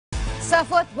Sa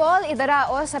football,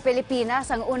 idaraos sa Pilipinas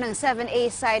ang unang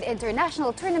 7-A-Side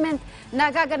International Tournament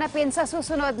na gaganapin sa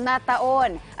susunod na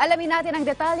taon. Alamin natin ang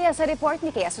detalye sa report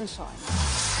ni Kay Asuncion.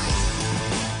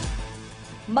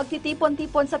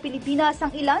 Magtitipon-tipon sa Pilipinas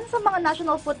ang ilan sa mga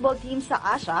national football teams sa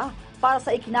Asia para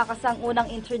sa ikinakasang unang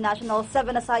International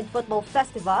Seven-A-Side Football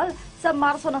Festival sa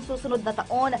Marso ng susunod na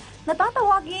taon na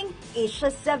tatawaging Asia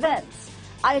Sevens.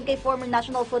 Ayon kay former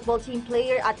national football team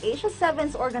player at Asia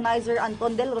Sevens organizer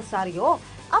Anton Del Rosario,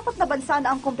 4 na bansa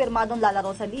na ang kumpirmadong lalaro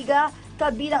sa liga,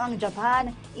 kabilang ang Japan,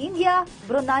 India,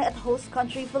 Brunei at host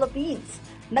country Philippines.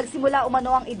 Nagsimula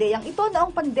umano ang ideyang ito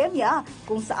noong pandemya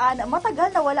kung saan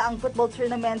matagal na wala ang football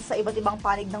tournaments sa iba't ibang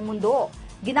panig ng mundo.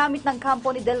 Ginamit ng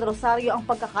kampo ni Del Rosario ang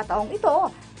pagkakataong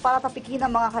ito para tapikin ang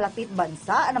mga kalapit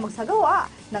bansa na magsagawa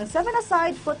ng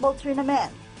 7-A-Side football tournament.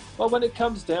 Well, when it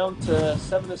comes down to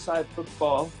 7-A-Side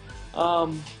football,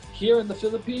 here in the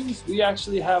Philippines, we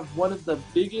actually have one of the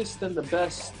biggest and the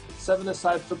best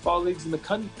 7-A-Side football leagues in the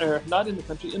country, or not in the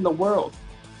country, in the world.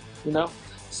 You know,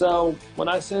 so when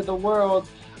I say the world,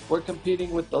 we're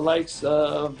competing with the likes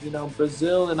of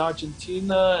Brazil and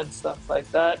Argentina and stuff like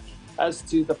that as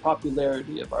to the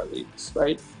popularity of our leagues,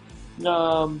 right?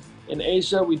 In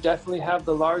Asia, we definitely have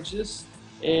the largest,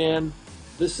 and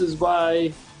this is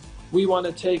why we want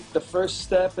to take the first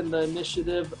step in the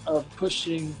initiative of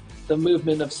pushing the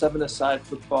movement of 7-A-Side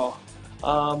football,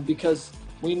 because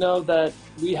we know that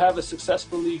we have a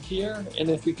successful league here,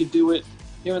 and if we could do it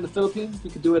here in the Philippines,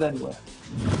 we could do it anywhere.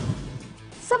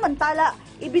 Samantala,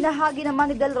 ibinahagi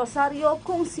naman ni Del Rosario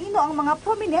kung sino ang mga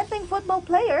prominenteng football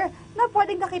player na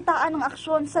pwedeng nakitaan ng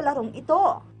aksyon sa larong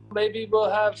ito. Maybe we'll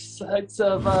have sights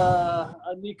of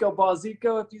Nico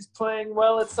Balzico if he's playing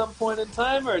well at some point in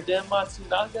time, or Dan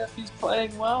Matsunaga if he's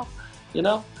playing well,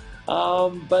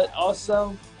 But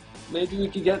also, maybe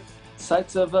we could get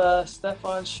sights of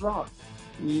Stefan Schrock.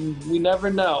 We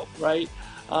never know, right?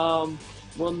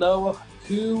 We'll know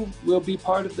who will be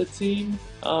part of the team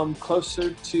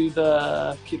closer to the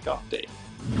kickoff date.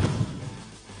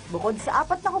 Bukod sa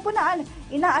 4 na kupunaan,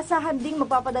 inaasahan ding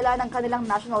magpapadala ng kanilang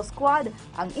national squad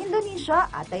ang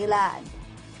Indonesia at Thailand.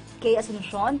 Kay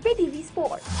Asuncion, PTV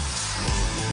Sports.